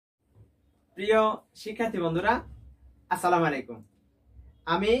প্রিয় শিক্ষার্থী বন্ধুরা, আসসালামু আলাইকুম।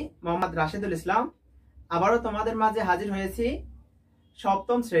 আমি মোহাম্মদ রাশেদুল ইসলাম আবারও তোমাদের মাঝে হাজির হয়েছি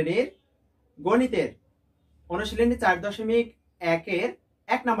সপ্তম শ্রেণীর গণিতের অনুশীলনী 4.1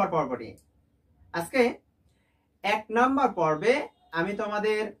 1 নম্বর পর্ব নিয়ে। আজকে 1 নম্বর পর্বে আমি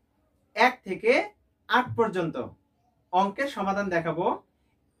তোমাদের 1 থেকে 8 পর্যন্ত অঙ্কের সমাধান দেখাবো।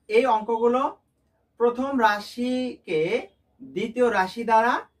 এই অঙ্কগুলো প্রথম রাশিকে দ্বিতীয় রাশি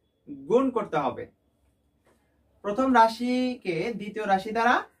দ্বারা গুণ করতে হবে। প্রথম রাশিকে দ্বিতীয় রাশি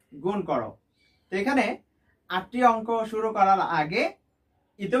দ্বারা গুণ করো। তো এখানে 8টি অঙ্ক শুরু করার আগে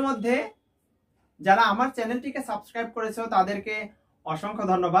ইতিমধ্যে যারা আমার চ্যানেলটিকে সাবস্ক্রাইব করেছো তাদেরকে অসংখ্য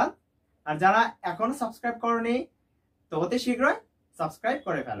ধন্যবাদ। আর যারা এখনো সাবস্ক্রাইব করনি তো অতি শীঘ্রই সাবস্ক্রাইব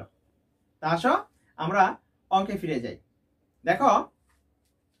করে ফেলো। তা আসো আমরা অঙ্কে ফিরে যাই। দেখো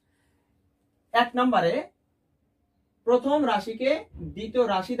 1 নম্বরে প্রথম রাশিকে দ্বিতীয়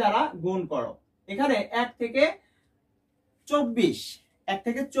রাশি দ্বারা গুণ করো। এখানে 1 থেকে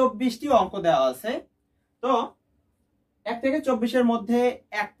 24টি অঙ্ক দেওয়া আছে। তো 1 থেকে 24-এর মধ্যে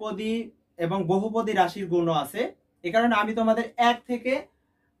একপদী এবং বহুপদী রাশির গুণও আছে। এই কারণে আমি তোমাদের 1 থেকে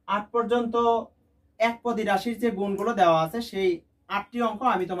 8 পর্যন্ত একপদী রাশির যে গুণগুলো দেওয়া আছে সেই 8টি অঙ্ক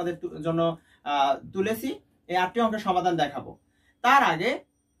আমি তোমাদের জন্য তুলেছি। এই 8টি অঙ্কের সমাধান দেখাবো। তার আগে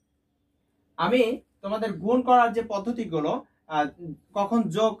আমি তোমাদের গুণ করার যে পদ্ধতিগুলো, কখন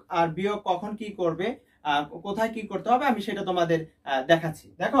যোগ আর বিয়োগ কখন কি করবে, কোথায় কি করতে হবে, আমি সেটা তোমাদের দেখাচ্ছি।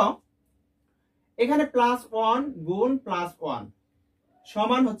 দেখো এখানে +1 গুণ +1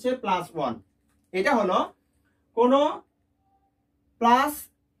 সমান হচ্ছে +1। এটা হলো কোনো প্লাস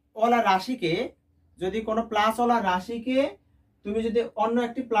ওয়ালা রাশিকে, যদি কোনো প্লাস ওয়ালা রাশিকে তুমি যদি অন্য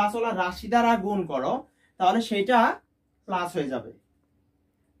একটি প্লাস ওয়ালা রাশি দ্বারা গুণ করো তাহলে সেটা প্লাস হয়ে যাবে।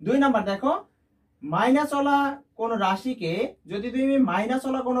 2 নাম্বার দেখো মাইনাস ওয়ালা কোনো রাশিকে যদি তুমি মাইনাস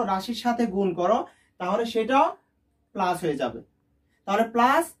ওয়ালা কোনো রাশির সাথে গুণ করো তাহলে সেটাও প্লাস হয়ে যাবে। তাহলে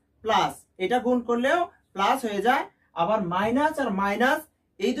প্লাস প্লাস এটা গুণ করলেও প্লাস হয়ে যায়, আবার মাইনাস আর মাইনাস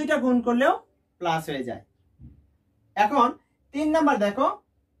এই দুইটা গুণ করলেও প্লাস হয়ে যায়। এখন 3 নাম্বার দেখো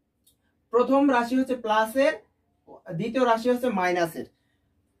প্রথম রাশি হচ্ছে প্লাসের, দ্বিতীয় রাশি হচ্ছে মাইনাসের।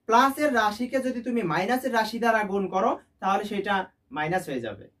 প্লাসের রাশিকে যদি তুমি মাইনাসের রাশি দ্বারা গুণ করো তাহলে সেটা মাইনাস হয়ে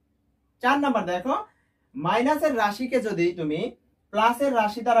যাবে। 4 নাম্বার দেখো মাইনাসের রাশিকে যদি তুমি প্লাসের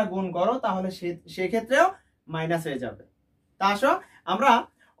রাশি দ্বারা গুণ করো তাহলে সেক্ষেত্রেও মাইনাস হয়ে যাবে। তা আসো আমরা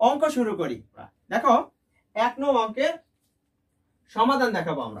অঙ্ক শুরু করি। দেখো 1 নং অঙ্কের সমাধান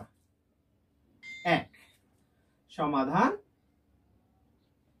দেখাবো আমরা। 1 সমাধান।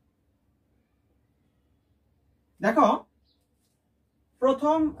 দেখো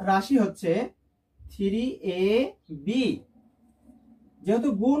প্রথম রাশি হচ্ছে 3ab। যেহেতু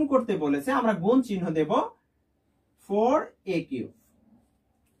গুণ করতে বলেছে আমরা গুণ চিহ্ন দেব 4a3।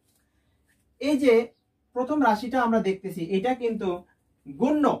 এই যে প্রথম রাশিটা আমরা দেখতেছি এটা কিন্তু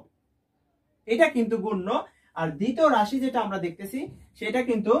গুণ্য, আর দ্বিতীয় রাশি যেটা আমরা দেখতেছি সেটা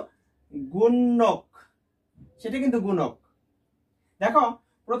কিন্তু গুণক, দেখো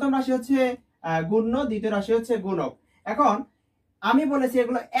প্রথম রাশি হচ্ছে গুণ্য, দ্বিতীয় রাশি হচ্ছে গুণক। এখন আমি বলেছি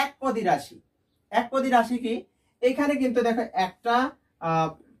এগুলো একপদী রাশি কি, এখানে কিন্তু দেখো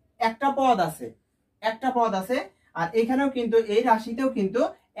একটা পদ আছে আর এখানেও কিন্তু এই রাশিতেও কিন্তু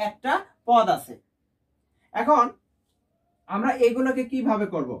একটা পদ আছে। এখন আমরা এগুলোকে কিভাবে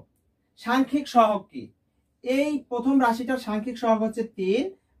করব? সাংখ্যিক সহগ কি? এই প্রথম রাশিটার সাংখ্যিক সহগ হচ্ছে 3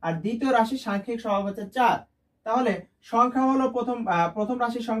 আর দ্বিতীয় রাশির সাংখ্যিক সহগ হচ্ছে 4। তাহলে সংখ্যা হলো প্রথম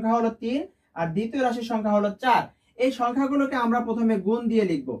রাশির সংখ্যা হলো 3 আর দ্বিতীয় রাশির সংখ্যা হলো 4। এই সংখ্যাগুলোকে আমরা প্রথমে গুণ দিয়ে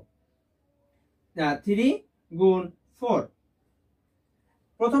লিখব। 3 গুণ 4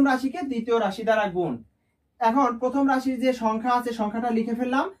 প্রথম রাশিকে দ্বিতীয় রাশি দ্বারা গুণ। এখন প্রথম রাশির যে সংখ্যা আছে সংখ্যাটা লিখে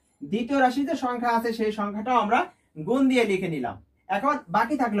ফেললাম, দ্বিতীয় রাশির যে সংখ্যা আছে সেই সংখ্যাটাও আমরা গুণ দিয়ে লিখে নিলাম। এখন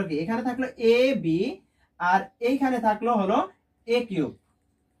বাকি থাকলো কি? এখানে থাকলো a b আর এইখানে থাকলো হলো a3।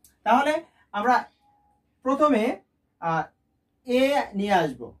 তাহলে আমরা প্রথমে a নিয়ে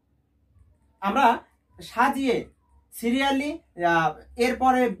আসব, আমরা সাজিয়ে সিরিয়ালি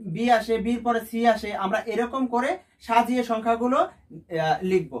এরপরে বি আসে, বির পরে সি আসে, আমরা এরকম করে সাজিয়ে সংখ্যাগুলো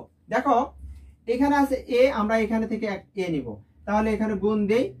লিখব। দেখো এখানে আছে এ, আমরা এখানে থেকে এ নিব, তাহলে এখানে গুণ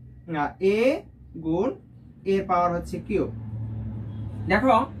দেই, এ গুণ এর পাওয়ার হচ্ছে কিউব।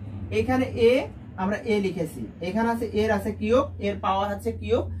 দেখো এখানে এ আমরা এ লিখেছি, এখানে আছে এর আছে কিউব, এর পাওয়ার হচ্ছে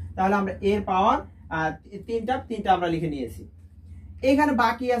কিউব, তাহলে আমরা এর পাওয়ার তিনটা আমরা লিখে নিয়েছি। এখানে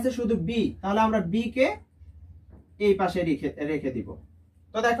বাকি আছে শুধু বি, তাহলে আমরা বি কে এই পাশে রেখে দিব।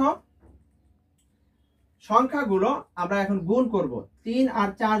 তো দেখো সংখ্যাগুলো আমরা এখন গুণ করব। 3 আর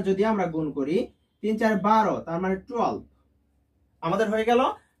 4 যদি আমরা গুণ করি, 3 4 12, তার মানে 12 আমাদের হয়ে গেল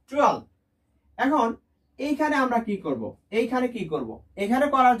 12। এখন এইখানে আমরা কি করব, এইখানে কি করব, এখানে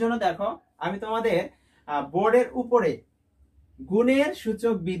করার জন্য দেখো আমি তোমাদের বোর্ডের উপরে গুণের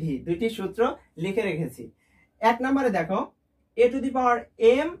সূচক বিধি দুইটি সূত্র লিখে রেখেছি। এক নম্বরে দেখো a to the power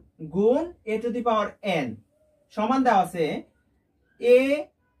m গুণ a to the power n সমান দেওয়া আছে a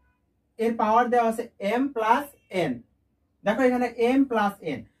এর পাওয়ার দেওয়া আছে m প্লাস n। দেখো এখানে m প্লাস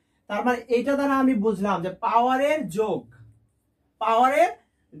n, তার মানে এইটা দ্বারা আমি বুঝলাম যে পাওয়ারের যোগ, পাওয়ারের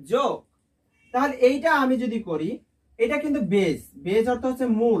যোগ। তাহলে এইটা আমি যদি করি, এটা কিন্তু বেস, বেস অর্থ হচ্ছে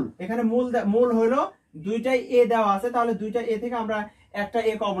মূল। এখানে মূল হলো দুইটাই a দেওয়া আছে, তাহলে দুইটা a থেকে আমরা একটা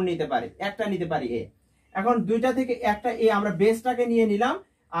a কমন নিতে পারি, একটা নিতে পারি a। এখন দুইটা থেকে একটা a আমরা বেসটাকে নিয়ে নিলাম,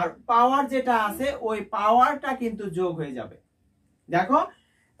 আর পাওয়ার যেটা আছে ওই পাওয়ারটা কিন্তু যোগ হয়ে যাবে। দেখো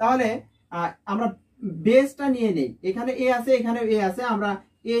তাহলে আমরা বেসটা নিয়ে নেই, এখানে a আছে, এখানে a আছে, আমরা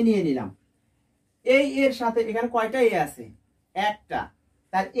a নিয়ে নিলাম। এই এর সাথে এখানে কয়টা a আছে? একটা,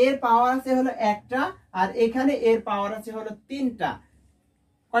 তার এর পাওয়ার আছে হলো একটা, আর এখানে এর পাওয়ার আছে হলো তিনটা।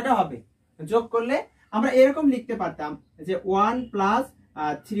 কয়টা হবে? যোগ করলে আমরা এরকম লিখতে পারতাম যে 1 প্লাস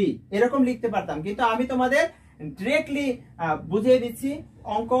 3 এরকম লিখতে পারতাম, কিন্তু আমি তোমাদের ডিরেক্টলি বুঝিয়ে দিচ্ছি।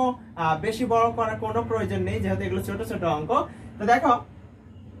 অঙ্ক বেশি বড় করার কোনো প্রয়োজন নেই, যেহেতু এগুলো ছোট ছোট অঙ্ক। তো দেখো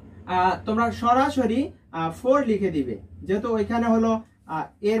তোমরা সরাসরি 4 লিখে দিবে, যেহেতু ওইখানে হলো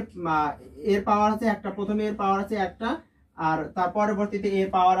এর পাওয়ার আছে একটা, প্রথমে এর পাওয়ার আছে একটা, আর তার পরবর্তীতে এর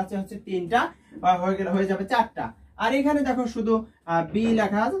পাওয়ার আছে হচ্ছে তিনটা, হয়ে যাবে চারটা। আর এখানে দেখো শুধু বি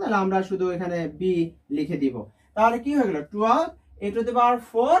লেখা আছে, তাহলে আমরা শুধু এখানে বি লিখে দিব। তাহলে কি হয়ে গেল? 12 a to the power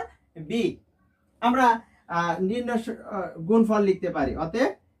 4 b। আমরা নির্ণয় গুণফল লিখতে পারি,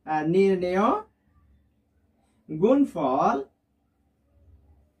 অতএব নির্ণেয় গুণফল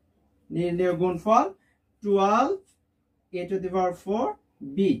 12 a to the power 4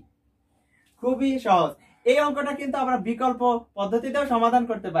 b। খুবই সহজ। এই অঙ্কটা কিন্তু আমরা বিকল্প পদ্ধতিতেও সমাধান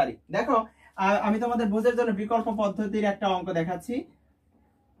করতে পারি। দেখো আমি তোমাদের বোঝার জন্য বিকল্প পদ্ধতির একটা অঙ্ক দেখাচ্ছি।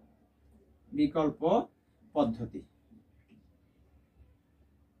 বিকল্প পদ্ধতি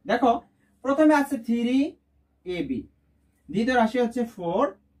দেখো, প্রথমে আছে 3ab, দ্বিতীয় রাশি হচ্ছে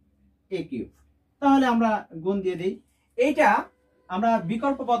 4a³। তাহলে আমরা গুণ দিয়ে দিই। এইটা আমরা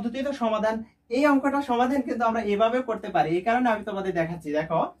বিকল্প পদ্ধতিতে সমাধান, এই অঙ্কটা সমাধান কিন্তু আমরা এভাবে করতে পারি। এই কারণে আমি তোমাদের দেখাচ্ছি।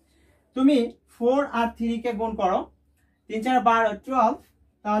 দেখো তুমি 4 আর 3 কে গুণ করো, 3 4 12 12,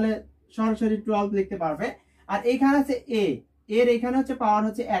 তাহলে সরাসরি 12 লিখতে পারবে। আর এইখানে আছে a, এর এখানে হচ্ছে পাওয়ার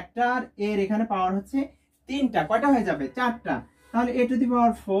হচ্ছে একটা, আর এর এখানে পাওয়ার হচ্ছে তিনটা। কয়টা হয়ে যাবে? চারটা। তাহলে a টু দি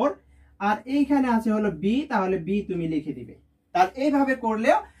পাওয়ার 4, আর এইখানে আছে হলো b, তাহলে b তুমি লিখে দিবে। তাহলে এইভাবে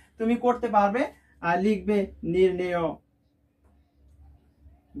করলেও তুমি করতে পারবে। আর লিখবে নির্ণেয়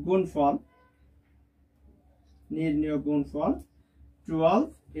গুণফল 12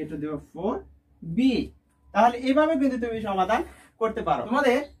 a to the power 4 b। তাহলে এইভাবে কিন্তু তুমি সমাধান করতে পারো।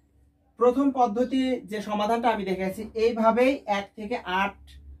 তোমাদের প্রথম পদ্ধতি যে সমাধানটা আমি দেখাচ্ছি, এইভাবেই 1 থেকে 8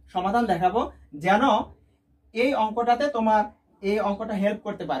 সমাধান দেখাবো, যেন এই অঙ্কটাতে তোমার এই অঙ্কটা হেল্প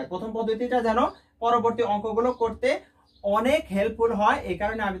করতে পারে। প্রথম পদ্ধতিটা যেন পরবর্তী অঙ্কগুলো করতে অনেক হেল্পফুল হয়। এই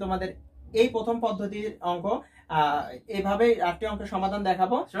কারণে আমি তোমাদের এই প্রথম পদ্ধতির অঙ্ক এইভাবেই 8টি অঙ্কের সমাধান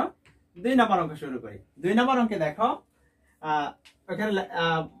দেখাবো। 2 নম্বর অঙ্ক শুরু করি। 2 নম্বর অঙ্কে দেখো এখানে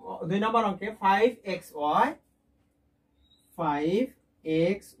 2 নম্বর অঙ্কে 5xy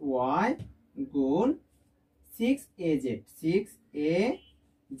গুণ 6az।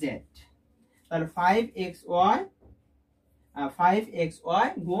 তাহলে 5xy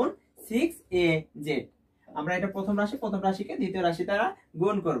গুণ 6az। আমরা এটা প্রথম রাশিকে দ্বিতীয় রাশি দ্বারা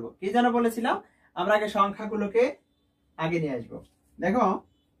গুণ করব। কি যেন বলেছিলাম? আমরা আগে সংখ্যাগুলোকে আগে নিয়ে আসবো। দেখো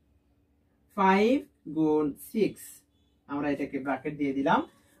 5 গুণ 6, আমরা এটাকে ব্র্যাকেট দিয়ে দিলাম,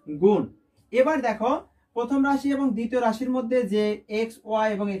 গুণ। এবার দেখো প্রথম রাশি এবং দ্বিতীয় রাশির মধ্যে যে এক্স ওয়াই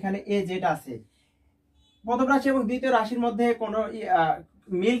এবং এখানে এ জেড আছে, প্রথম রাশি এবং দ্বিতীয় রাশির মধ্যে কোনো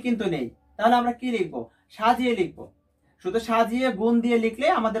মিল কিন্তু নেই। তাহলে আমরা কি লিখবো? সাজিয়ে লিখবো। শুধু সাজিয়ে গুণ দিয়ে লিখলে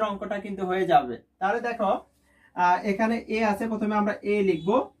আমাদের অঙ্কটা কিন্তু হয়ে যাবে। তাহলে দেখো এখানে এ আছে, প্রথমে আমরা এ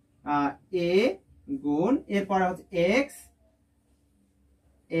লিখবো, এ গুণ, এরপরে হচ্ছে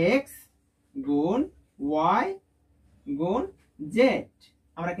এক্স গুণ ওয়াই গুণ জেড।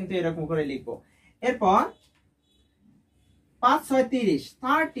 আমরা কিন্তু এরকম করে লিখবো। এরপর 5 6 30,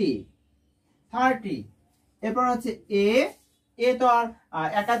 30। এরপর হচ্ছে এ তো আর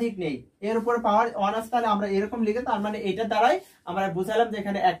একাধিক নেই, এর উপরে পাওয়ার 1 আছে, তাহলে আমরা এরকম লিখে, তার মানে এটা দ্বারাই আমরা বুঝালাম যে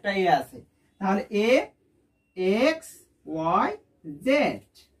এখানে একটা এ আছে। তাহলে এ এক্স ওয়াই জেড।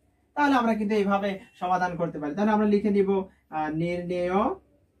 তাহলে আমরা কিন্তু এইভাবে সমাধান করতে পারি। তাহলে আমরা লিখে নিব নির্ণেয়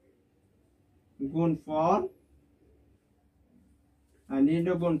গুণফল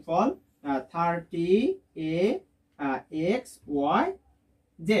 30 a x y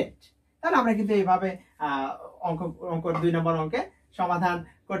z। তাহলে আমরা কিন্তু এইভাবে অঙ্ক 2 নম্বর অঙ্কে সমাধান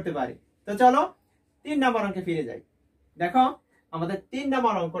করতে পারি। তো চলো 3 নম্বর অঙ্কে ফিরে যাই। দেখো আমাদের 3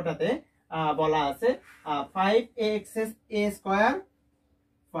 নম্বর অঙ্কটাতে বলা আছে 5x স্কয়ার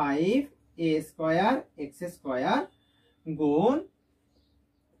 5x স্কয়ার গুণ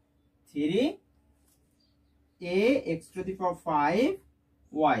 3ax to the power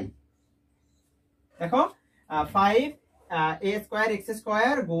 5y। দেখো 5a স্কয়ার x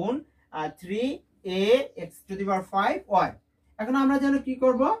স্কয়ার গুণ 3ax to the power 5y। এখন আমরা যেন কি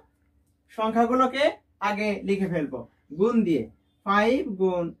করব, সংখ্যাগুলোকে আগে লিখে ফেলবো গুণ দিয়ে, 5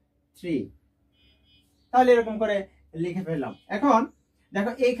 গুণ 3, তাহলে এরকম করে লিখে ফেললাম। এখন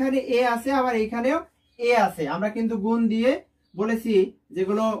দেখো এইখানে a আছে, আবার এইখানেও a আছে, আমরা কিন্তু গুণ দিয়ে বলেছি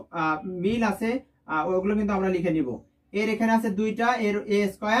যেগুলো মিল আছে ওগুলো কিন্তু আমরা লিখে নিব। এর এখানে আছে 2টা, এর a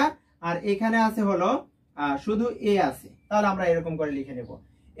স্কয়ার, আর এখানে আছে হলো শুধু a আছে, তাহলে আমরা এরকম করে লিখে নেব।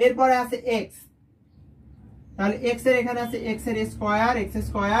 এরপরে আছে x, তাহলে x এর এখানে আছে x এর স্কয়ার, x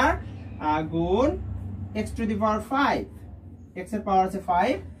স্কয়ার গুণ x to the power 5, x এর পাওয়ার আছে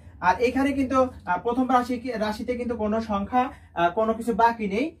 5। আর এখানে কিন্তু প্রথম রাশিতে কিন্তু কোনো সংখ্যা কোনো কিছু বাকি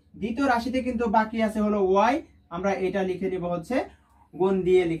নেই, দ্বিতীয় রাশিতে কিন্তু বাকি আছে হলো y, আমরা এটা লিখে নিব হচ্ছে গুণ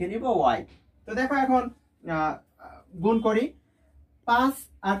দিয়ে লিখে নিব y। তো দেখো এখন গুণ করি, 5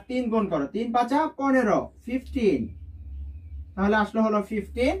 আর 3 গুণ করো, 3 5 15, 15, তাহলে আসলো হলো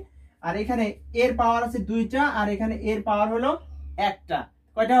 15। আর এখানে এর পাওয়ার আছে 2টা, আর এখানে এর পাওয়ার হলো 1টা,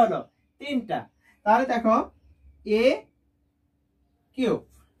 কয়টা হলো 3টা, তাহলে দেখো a কিউব।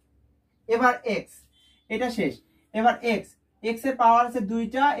 এবার x, এটা শেষ। এবার x এর পাওয়ার আছে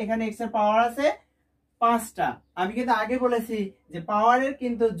 2টা, এখানে x এর পাওয়ার আছে 5টা। আমি কিন্তু আগে বলেছি যে পাওয়ারের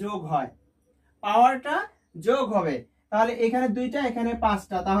কিন্তু যোগ হয়, পাওয়ারটা যোগ হবে, তাহলে এখানে 2টা এখানে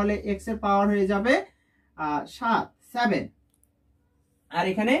 5টা, তাহলে x এর পাওয়ার হয়ে যাবে 7। আর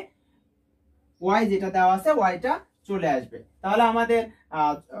এখানে y যেটা দেওয়া আছে yটা চলে আসবে, তাহলে আমাদের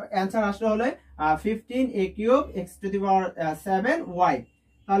অ্যানসার আসলে হলো 15a cube x to the power 7y।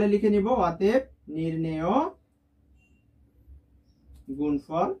 তাহলে লিখে নিব অতএব নির্ণেয়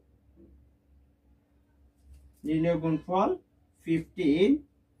গুণফল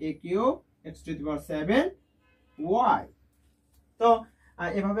 15a cube x to the power 7y। তো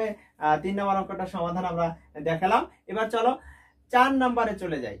এভাবে 3 নম্বর অঙ্কটা সমাধান আমরা দেখালাম। এবার চলো 4 নম্বরে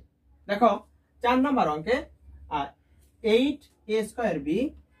চলে যাই। দেখো 4 নম্বর অঙ্কে 8a স্কয়ার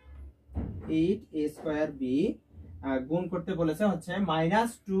b গুণ করতে বলেছে হচ্ছে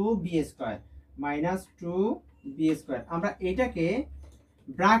 -2b স্কয়ার, -2b স্কয়ার। আমরা এটাকে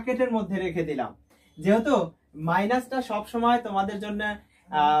ব্র্যাকেটের মধ্যে রেখে দিলাম, যেহেতু মাইনাসটা সব সময় তোমাদের জন্য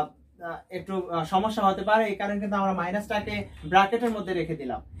একটু সমস্যা হতে পারে, এই কারণে কিন্তু আমরা মাইনাসটাকে ব্র্যাকেটের মধ্যে রেখে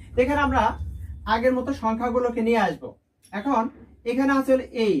দিলাম। এখানে আমরা আগের মতো সংখ্যাগুলোকে নিয়ে আসব। এখন এখানে আছে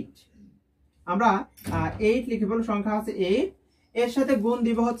 8, আমরা 8 লিখে বলব, সংখ্যা আছে 8, এর সাথে গুণ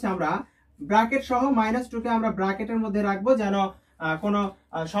দিব হচ্ছে আমরা ব্র্যাকেট সহ -2কে আমরা ব্র্যাকেটের মধ্যে রাখবো যেন কোনো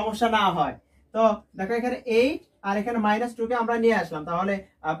সমস্যা না হয়। তো দেখো এখানে 8 আর এখানে -2কে আমরা নিয়ে আসলাম, তাহলে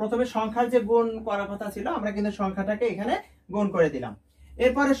প্রথমে সংখ্যার যে গুণ করার কথা ছিল আমরা কিন্তু সংখ্যাটাকে এখানে গুণ করে দিলাম।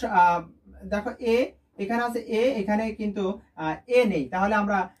 এরপরে দেখো a এখানে আছে a, এখানে কিন্তু a নেই, তাহলে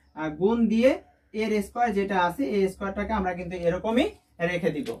আমরা গুণ দিয়ে এর স্কয়ার যেটা আছে a স্কয়ারটাকে আমরা কিন্তু এরকমই রেখে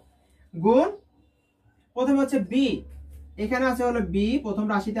দিব। গুণ প্রথমে হচ্ছে b, এখানে আছে হলো b, প্রথম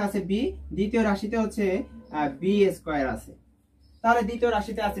রাশিতে আছে b, দ্বিতীয় রাশিতে হচ্ছে b স্কয়ার আছে, তাহলে দ্বিতীয়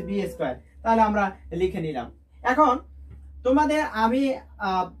রাশিতে আছে b স্কয়ার, তাহলে আমরা লিখে নিলাম। এখন তোমাদের আমি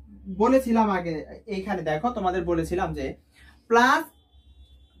বলেছিলাম আগে, এইখানে দেখো তোমাদের বলেছিলাম যে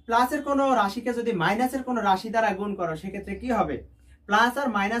প্লাসের কোনো রাশিকে যদি মাইনাসের কোনো রাশি দ্বারা গুণ করো সেক্ষেত্রে কি হবে, প্লাস আর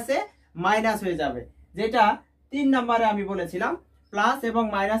মাইনাসে মাইনাস হয়ে যাবে, যেটা 3 নম্বরে আমি বলেছিলাম। প্লাস এবং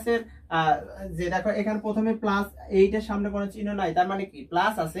মাইনাসের যে দেখো এখানে প্রথমে প্লাস 8 এর সামনে কোনো চিহ্ন নাই, তার মানে কি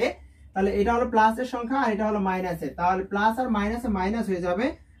প্লাস আছে, তাহলে এটা হলো প্লাসের সংখ্যা আর এটা হলো মাইনাসের, তাহলে প্লাস আর মাইনাসে মাইনাস হয়ে যাবে,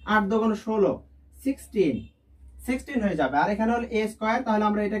 8 দুগুণ 16, 16 হয়ে যাবে। আর এখানে হলো a স্কয়ার, তাহলে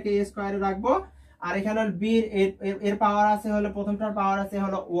আমরা এটাকে a স্কয়ারে রাখবো। আর এখানে হলো b এর পাওয়ার আছে হলো, প্রথমটার পাওয়ার আছে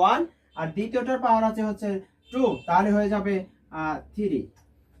হলো 1 আর দ্বিতীয়টার পাওয়ার আছে হচ্ছে 2, তাহলে হয়ে যাবে 3।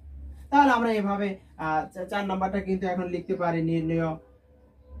 তাহলে আমরা এভাবে 4 নাম্বারটা কিন্তু এখন লিখতে পারি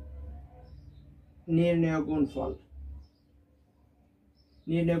নির্ণেয় গুণফল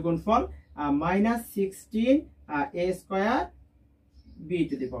 -16a square b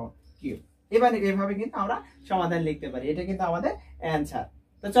to the power cube. এবার এভাবে কিন্তু আমরা সমাধান লিখতে পারি, এটা কিন্তু আমাদের অ্যানসার।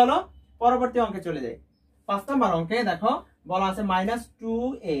 তো চলো পরবর্তী অঙ্কে চলে যাই। 5 নম্বর অঙ্কে দেখো বলা আছে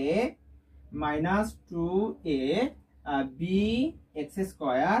 -2a b x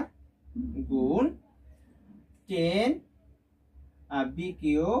স্কয়ার গুণ 10 b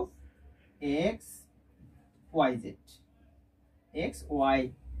cube x Y Z, x Y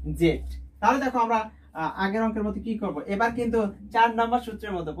Z. তাহলে দেখো আমরা আগের অঙ্কের মতো কি করব, এবার কিন্তু 4 নম্বর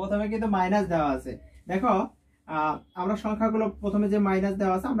সূত্রের মতো প্রথমে কিন্তু মাইনাস দেওয়া আছে। দেখো আমরা সংখ্যাগুলো প্রথমে যে মাইনাস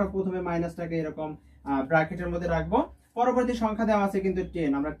দেওয়া আছে, আমরা প্রথমে মাইনাসটাকে এরকম ব্র্যাকেটের মধ্যে রাখবো। পরবর্তী সংখ্যা দেওয়া আছে কিন্তু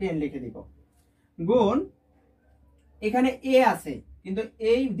 10, আমরা 10 লিখে দিব। গুণ এখানে এ আছে কিন্তু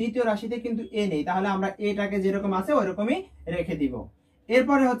এই দ্বিতীয় রাশিতে কিন্তু এ নেই, তাহলে আমরা এটাকে যেরকম আছে ওইরকমই রেখে দিব।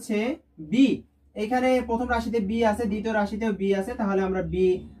 এরপরে হচ্ছে বি, এখানে প্রথম রাশিতে বি আছে, দ্বিতীয় রাশিতেও বি আছে, তাহলে আমরা বি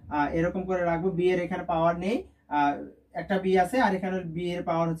এরকম করে রাখবো। বি এর এখানে পাওয়ার নেই, একটা বি আছে, আর এখানে বি এর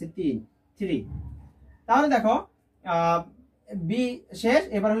পাওয়ার হচ্ছে 3। তাহলে দেখো বি শেষ।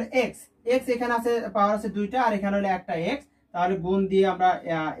 এবার হলো এক্স, এক্স এখানে আছে পাওয়ার আছে 2টা, আর এখানে হলো একটা এক্স, তাহলে গুণ দিয়ে আমরা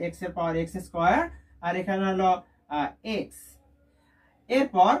এক্স এর পাওয়ার এক্স স্কয়ার, আর এখানে হলো এক্স।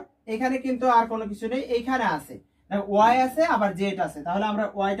 এরপর এখানে কিন্তু আর কোনো কিছু নেই, এইখানে আছে ওয়াই আছে আবার জেড আছে, তাহলে আমরা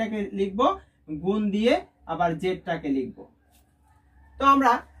ওয়াইটাকে লিখবো গুণ দিয়ে আবার জেডটাকে লিখবো। তো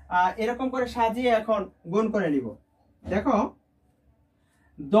আমরা এরকম করে সাজিয়ে এখন গুণ করে নিব। দেখো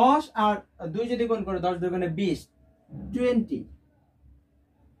 10 আর 2 যদি গুণ করে 10 2 গুণে 20, 20।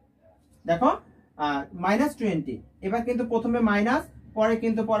 দেখো -20। এবার কিন্তু প্রথমে মাইনাস, পরে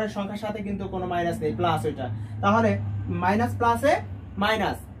কিন্তু পরের সংখ্যার সাথে কিন্তু কোনো মাইনাস নেই, প্লাস ওইটা, তাহলে মাইনাস প্লাসে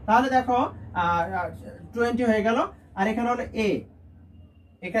মাইনাস, তাহলে দেখো 20 হয়ে গেল। আর এখানে হলো এ,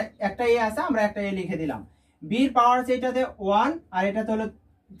 এখানে একটা এ আছে, আমরা একটা এ লিখে দিলাম। বি এর পাওয়ার আছে এটাতে 1 আর এটাতে হলো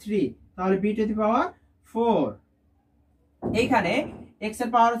 3, তাহলে বি টু দি পাওয়ার 4। এইখানে এক্স এর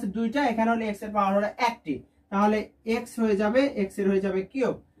পাওয়ার হচ্ছে 2টা, এখানে হলো এক্স এর পাওয়ার হলো 1টি, তাহলে এক্স হয়ে যাবে, এক্স এর হয়ে যাবে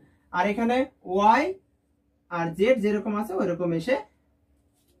কিউব, আর এখানে ওয়াই আর জেড যেরকম আছে ওইরকম এসে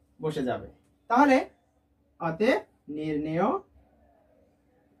বসে যাবে। তাহলে অতএব নির্ণেয়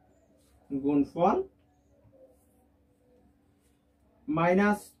গুণফল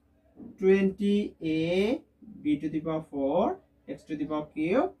 -20a b to the power 4 x to the power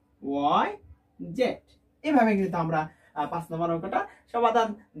cube y z। এভাবে কিন্তু আমরা 5 নম্বর অঙ্কটা সমাধান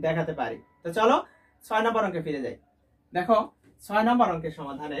দেখাতে পারি। তো চলো 6 নম্বর অঙ্কে ফিরে যাই। দেখো 6 নম্বর অঙ্কের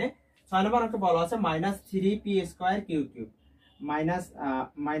সমাধানে 6 নম্বর অঙ্কে বলা আছে -3p square Q cube,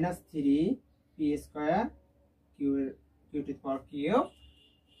 -3p square Q to the power cube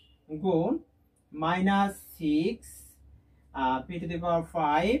গুণ -6 p to the power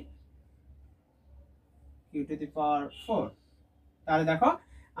 5 q to the power 4। তাহলে দেখো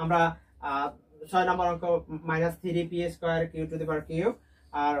আমরা 6 নম্বর অঙ্ক -3p square q to the power cube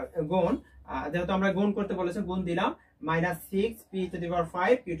আর গুণ, যেহেতু আমরা গুণ করতে বলেছে গুণ দিলাম, -6p to the power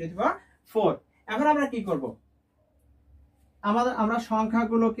 5 q to the power 4। এখন আমরা কি করব, আমরা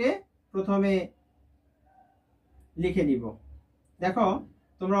সংখ্যাগুলোকে প্রথমে লিখে নিব। দেখো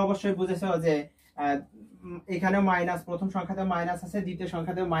তোমরা অবশ্যই বুঝেছো যে এখানে মাইনাস, প্রথম সংখ্যাতে মাইনাস আছে, দ্বিতীয়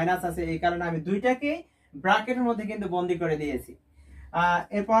সংখ্যাতে মাইনাস আছে, এই কারণে আমি দুইটাকে ব্র্যাকেটের মধ্যে কিন্তু বন্দি করে দিয়েছি।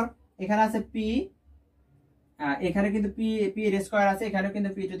 এরপর এখানে আছে পি, এখানে কিন্তু পি এর স্কয়ার আছে, এখানে কিন্তু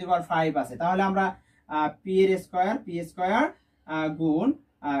পি টু দি পাওয়ার 5 আছে, তাহলে আমরা পি এর স্কয়ার গুণ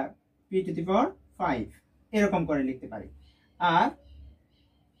পি টু দি পাওয়ার 5 এরকম করে লিখতে পারি। আর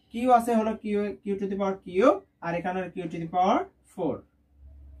কিউ আছে হলো Q to the power cube, আর এখানে Q to the power 4,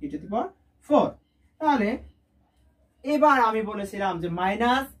 Q to the পাওয়ার 4। তাহলে এবার আমি বলেছিলাম যে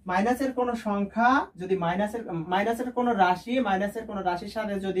মাইনাসের কোন সংখ্যা যদি মাইনাসের কোন রাশির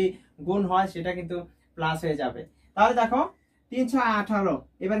সাথে যদি গুণ হয় সেটা কিন্তু প্লাস হয়ে যাবে। তাহলে দেখো 318,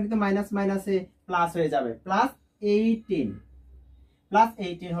 এবার কিন্তু মাইনাস মাইনাসে প্লাস হয়ে যাবে,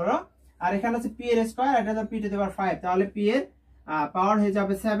 +18 হলো। আর এখানে আছে পি এর স্কয়ার, এটা হলো পি টু দি পাওয়ার 5, তাহলে পি এর পাওয়ার হয়ে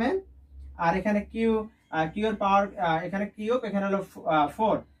যাবে 7, আর এখানে কিউ এর পাওয়ার, এখানে কিউব, এখানে হলো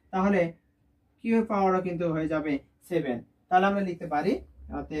 4, তাহলে কিউ এর পাওয়ারও কিন্তু হয়ে যাবে 7। তাহলে আমরা লিখতে পারি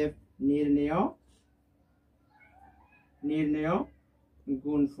অতএব নির্ণেয়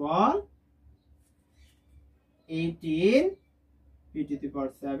গুণফল 18 p to the power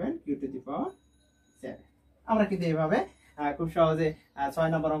 7 q to the power 7। আমরা কিন্তু এইভাবে খুব সহজে 6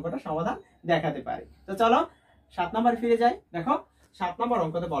 নম্বর অঙ্কটা সমাধান দেখাতে পারি। তো চলো 7 নম্বরে ফিরে যাই। দেখো 7 নম্বর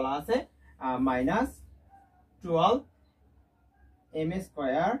অঙ্কতে বলা আছে -12 m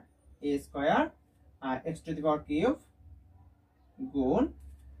square a square x to the power cube গুণ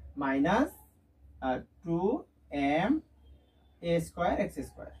 -2m a square x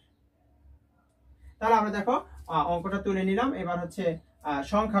square. তাহলে আমরা দেখো অঙ্কটা তুলে নিলাম। এবার হচ্ছে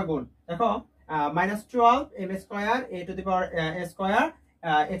সংখ্যা গুণ। দেখো -12 m square a to the power a square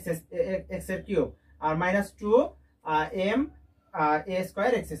x এর cube R -2 m a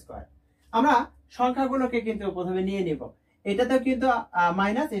square x square. আমরা সংখ্যাগুলোকে কিন্তু প্রথমে নিয়ে নিব। এটাতেও কিন্তু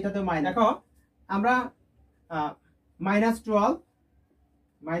মাইনাস, এটাতেও মাইনাস। দেখো আমরা -12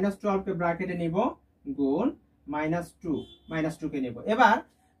 -12 কে ব্র্যাকেটে নিব গুণ -2 কে নিব। এবার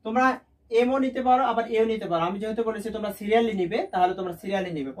তোমরা এমও নিতে পারো আবার এও নিতে পারো। আমি যেহেতু বলেছি তোমরা সিরিয়ালি নিবে, তাহলে তোমরা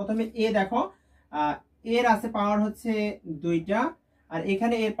সিরিয়ালি নিবে। প্রথমে এ দেখো, এর আছে পাওয়ার হচ্ছে 2টা, আর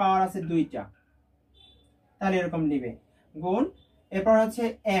এখানে এর পাওয়ার আছে 2টা, তাহলে এরকম নিবে গুণ। এরপর হচ্ছে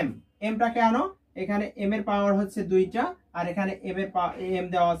এমটাকে আনো, এখানে এম এর পাওয়ার হচ্ছে 2টা, আর এখানে এম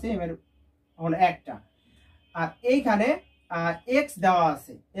দেওয়া আছে, এম এর হলো 1টা, আর এইখানে এক্স দেওয়া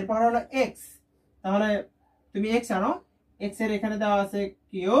আছে, এরপর হলো এক্স, তাহলে তুমি এক্স আনো, এক্স এর এখানে দেওয়া আছে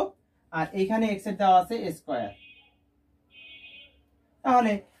কিউব, আর এইখানে এক্স এর দেওয়া আছে স্কয়ার।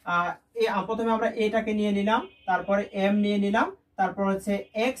 তাহলে প্রথমে আমরা এটাকে নিয়ে নিলাম, তারপরে এম নিয়ে নিলাম, তারপর হচ্ছে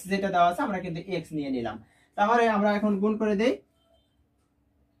এক্স যেটা দেওয়া আছে আমরা কিন্তু এক্স নিয়ে নিলাম। তাহলে আমরা এখন গুণ করে দেই।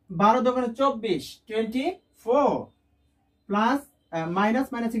 12 দোকানে 24, 24 প্লাস মাইনাস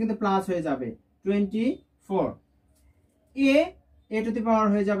মাইনাসে কিন্তু প্লাস হয়ে যাবে 24, এ টু দি পাওয়ার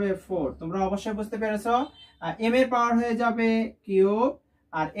হয়ে যাবে 4। তোমরা অবশ্যই বুঝতে পেরেছো। এম এর পাওয়ার হয়ে যাবে কিউব,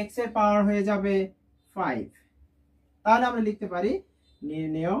 আর এক্স এর পাওয়ার হয়ে যাবে 5। তাহলে আমরা লিখতে পারি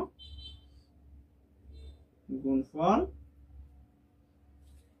নির্ণেয় গুণফল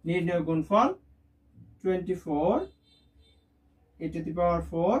 24 a to the power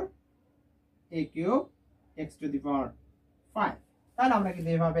 4 a cube x to the power 5। তাহলে আমরা কিন্তু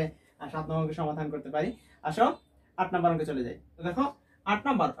এইভাবে 7 নম্বর অঙ্কের সমাধান করতে পারি। আসো 8 নম্বর অঙ্কে চলে যাই। তো দেখো 8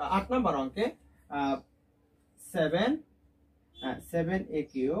 নম্বর অঙ্কে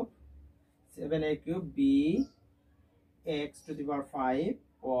 7a cube b x to the power 5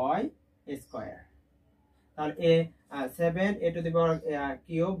 y square। তাহলে 7a to the power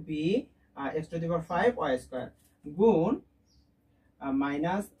cube b x to the power 5 y square গুণ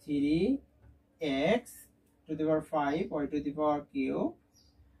 -3x to the power 5 y to the power cube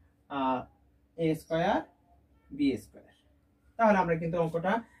a square b square। তাহলে আমরা কিন্তু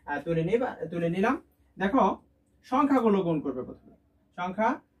অঙ্কটা তুলে নিলাম। দেখো সংখ্যাগুলো গুণ করবে। প্রথমে সংখ্যা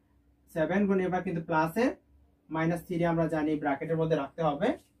 7 গুণ, এবার কিন্তু প্লাসে -3 আমরা জানি ব্র্যাকেটের মধ্যে রাখতে হবে।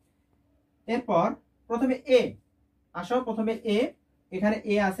 এরপর প্রথমে এ আসো, প্রথমে এখানে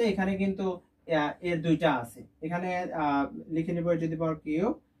এ আছে, এখানে কিন্তু এর 2টা আছে, এখানে লিখে নিব a to the power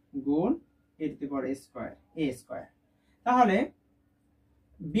cube গুণ a to the power a square. তাহলে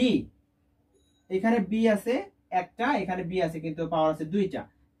বি, এখানে বি আছে একটা, এখানে বি আছে কিন্তু পাওয়ার আছে 2টা,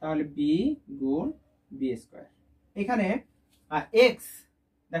 তাহলে বি গুণ বি স্কয়ার। এখানে এক্স,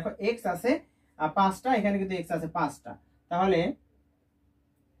 দেখো এক্স আছে 5টা, এখানে কিন্তু এক্স আছে 5টা, তাহলে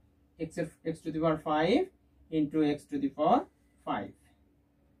x to the power 5 into x to the power 5।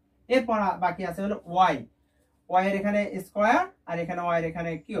 এরপর বাকি আছে হলো y এর এখানে স্কয়ার, আর এখানে y এর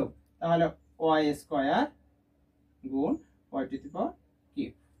এখানে কিউব, তাহলে y স্কয়ার গুণ y to the power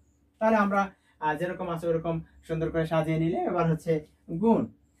cube. তাহলে আমরা যেরকম আছে ওরকম সুন্দর করে সাজিয়ে নিলে এবার হচ্ছে গুণ।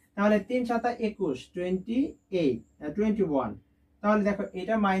 তাহলে 3 7 21 21। তাহলে দেখো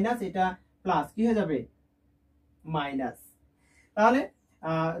এটা মাইনাস এটা প্লাস, কি হয়ে যাবে মাইনাস। তাহলে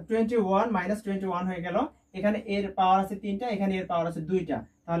 21 -21 হয়ে গেল। এখানে এর পাওয়ার আছে 3টা, এখানে এর পাওয়ার আছে 2টা,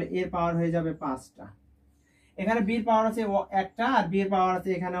 তাহলে এর পাওয়ার হয়ে যাবে 5টা। এখানে বি এর পাওয়ার আছে 1টা, আর বি এর পাওয়ার আছে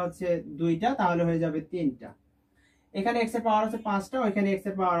এখানে হচ্ছে 2টা, তাহলে হয়ে যাবে 3টা। এখানে এক্স এর পাওয়ার আছে 5টা, ওইখানে এক্স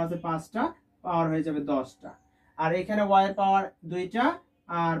এর পাওয়ার আছে 5টা, পাওয়ার হয়ে যাবে 10টা। আর এখানে ওয়াই এর পাওয়ার 2টা,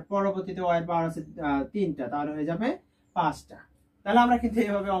 আর পরবর্তীতে ওয়াই এর পাওয়ার আছে 3টা, তাহলে হয়ে যাবে 5টা। তাহলে আমরা কিন্তু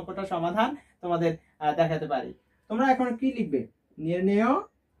এইভাবে অঙ্কটা সমাধান তোমাদের দেখাতে পারি। তোমরা এখন কি লিখবে? নির্ণেয়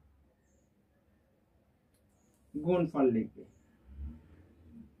গুণফল লিখবে।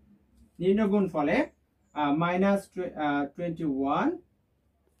 নির্ণেয় গুণফলে -21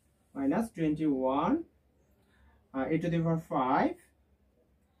 a to the power 5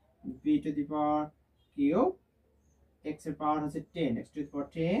 b to the power cube, x এর পাওয়ার হচ্ছে 10, x to the power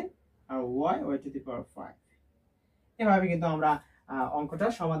 10, R y to the power 5। এভাবে কিন্তু আমরা অঙ্কটা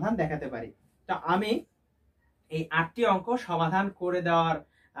সমাধান দেখাতে পারি। তো আমি এই 8টি অঙ্ক সমাধান করে দেওয়ার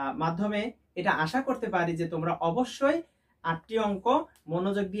মাধ্যমে এটা আশা করতে পারি যে তোমরা অবশ্যই 8টি অঙ্ক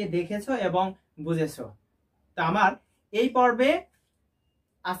মনোযোগ দিয়ে দেখেছো এবং বুঝেছো। তো আমার এই পর্বে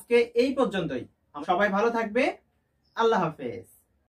আজকে এই পর্যন্তই। সবাই ভালো থাকবে। আল্লাহ হাফেজ।